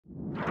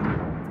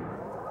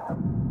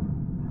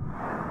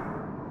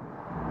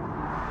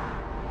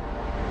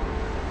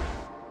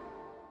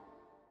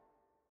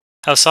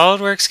How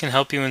SolidWorks can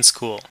help you in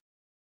school.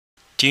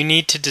 Do you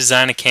need to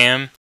design a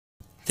cam?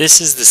 This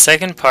is the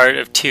second part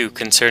of 2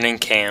 concerning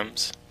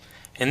cams.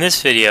 In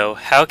this video,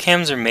 how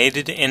cams are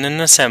mated in an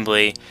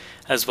assembly,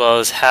 as well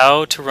as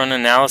how to run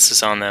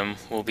analysis on them,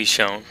 will be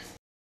shown.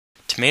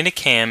 To mate a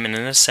cam in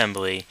an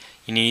assembly,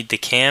 you need the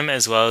cam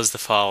as well as the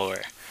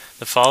follower.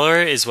 The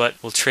follower is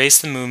what will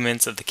trace the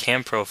movements of the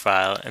cam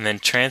profile and then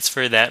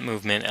transfer that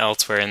movement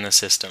elsewhere in the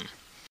system.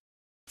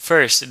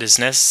 First, it is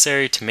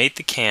necessary to mate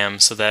the cam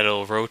so that it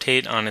will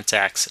rotate on its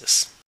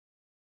axis.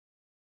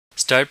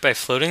 Start by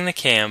floating the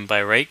cam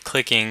by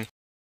right-clicking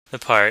the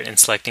part and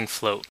selecting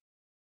Float.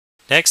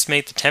 Next,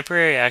 mate the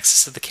temporary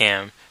axis of the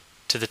cam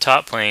to the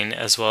top plane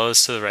as well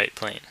as to the right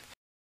plane.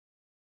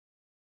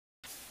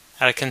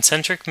 Add a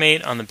concentric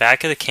mate on the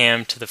back of the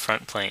cam to the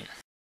front plane.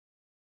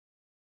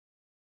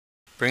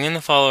 Bring in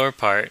the follower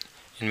part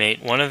and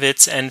mate one of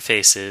its end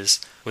faces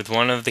with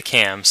one of the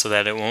cam so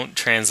that it won't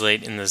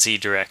translate in the Z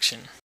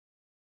direction.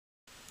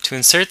 To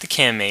insert the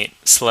cam mate,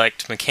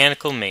 select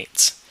Mechanical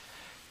Mates.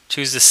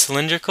 Choose the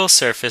cylindrical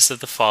surface of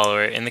the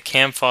follower in the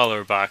cam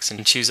follower box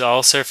and choose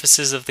all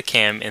surfaces of the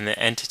cam in the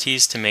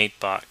Entities to Mate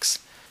box.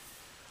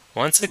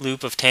 Once a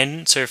loop of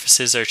tangent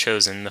surfaces are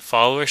chosen, the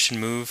follower should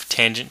move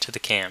tangent to the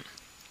cam.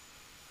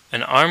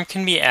 An arm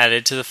can be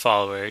added to the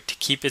follower to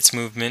keep its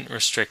movement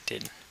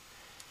restricted.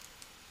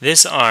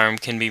 This arm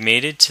can be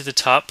mated to the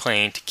top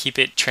plane to keep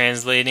it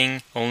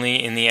translating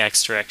only in the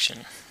X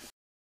direction.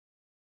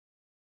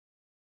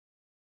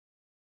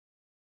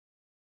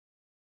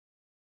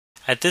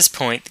 At this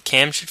point, the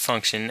cam should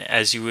function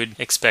as you would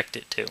expect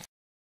it to.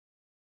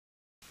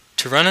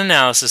 To run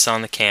analysis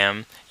on the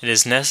cam, it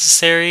is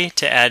necessary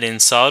to add in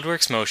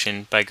SolidWorks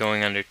Motion by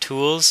going under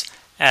Tools,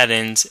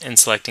 Add-ins, and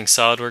selecting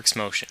SolidWorks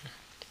Motion.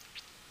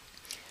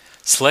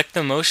 Select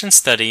the Motion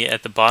Study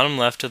at the bottom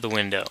left of the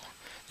window.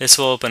 This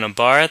will open a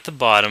bar at the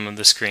bottom of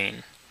the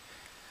screen.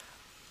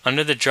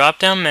 Under the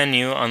drop-down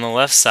menu on the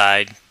left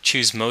side,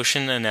 choose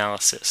Motion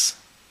Analysis.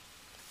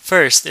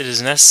 First, it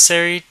is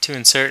necessary to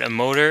insert a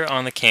motor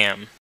on the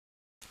cam.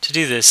 To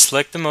do this,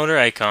 select the motor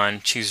icon,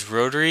 choose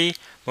Rotary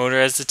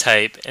Motor as the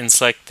type, and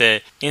select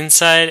the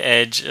inside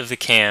edge of the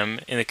cam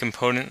in the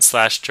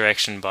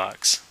Component/Direction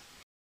box.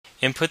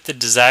 Input the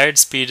desired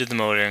speed of the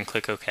motor and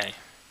click OK.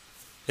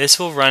 This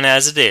will run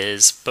as it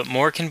is, but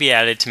more can be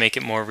added to make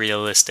it more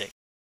realistic.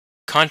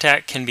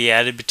 Contact can be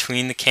added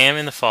between the cam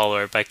and the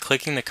follower by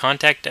clicking the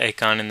contact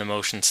icon in the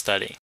Motion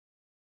Study.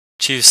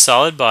 Choose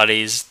Solid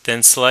Bodies,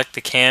 then select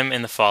the cam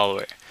and the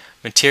follower.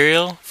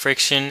 Material,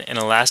 friction, and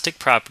elastic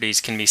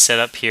properties can be set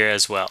up here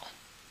as well.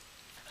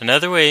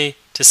 Another way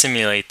to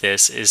simulate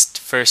this is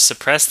to first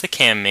suppress the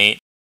cam mate,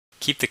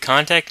 keep the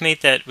contact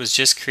mate that was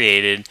just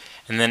created,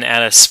 and then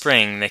add a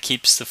spring that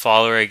keeps the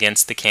follower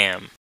against the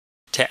cam.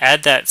 To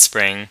add that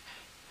spring,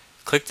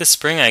 click the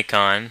spring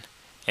icon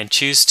and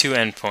choose 2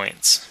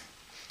 endpoints.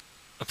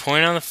 A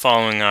point on the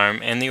following arm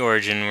and the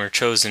origin were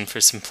chosen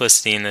for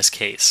simplicity in this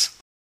case.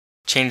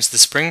 Change the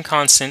spring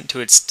constant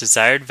to its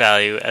desired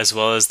value as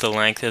well as the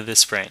length of the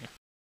spring.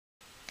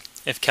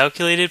 If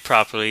calculated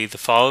properly, the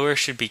follower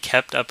should be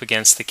kept up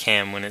against the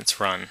cam when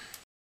it's run.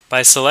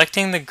 By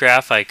selecting the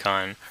graph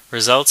icon,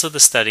 results of the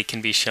study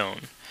can be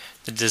shown.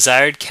 The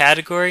desired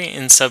category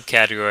and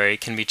subcategory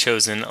can be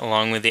chosen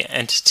along with the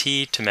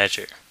entity to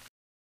measure.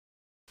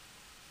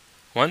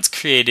 Once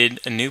created,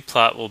 a new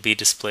plot will be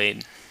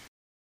displayed.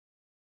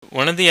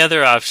 One of the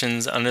other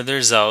options under the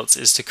results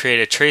is to create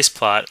a trace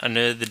plot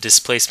under the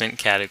displacement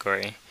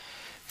category.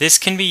 This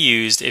can be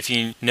used if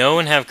you know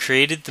and have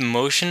created the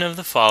motion of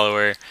the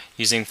follower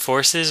using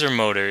forces or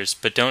motors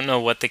but don't know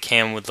what the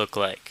cam would look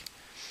like.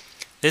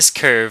 This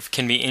curve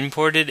can be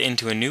imported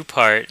into a new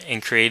part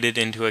and created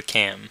into a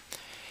cam.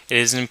 It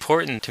is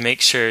important to make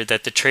sure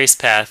that the trace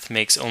path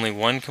makes only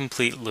one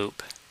complete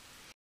loop.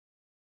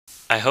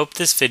 I hope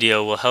this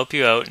video will help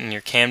you out in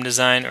your cam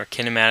design or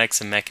kinematics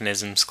and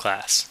mechanisms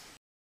class.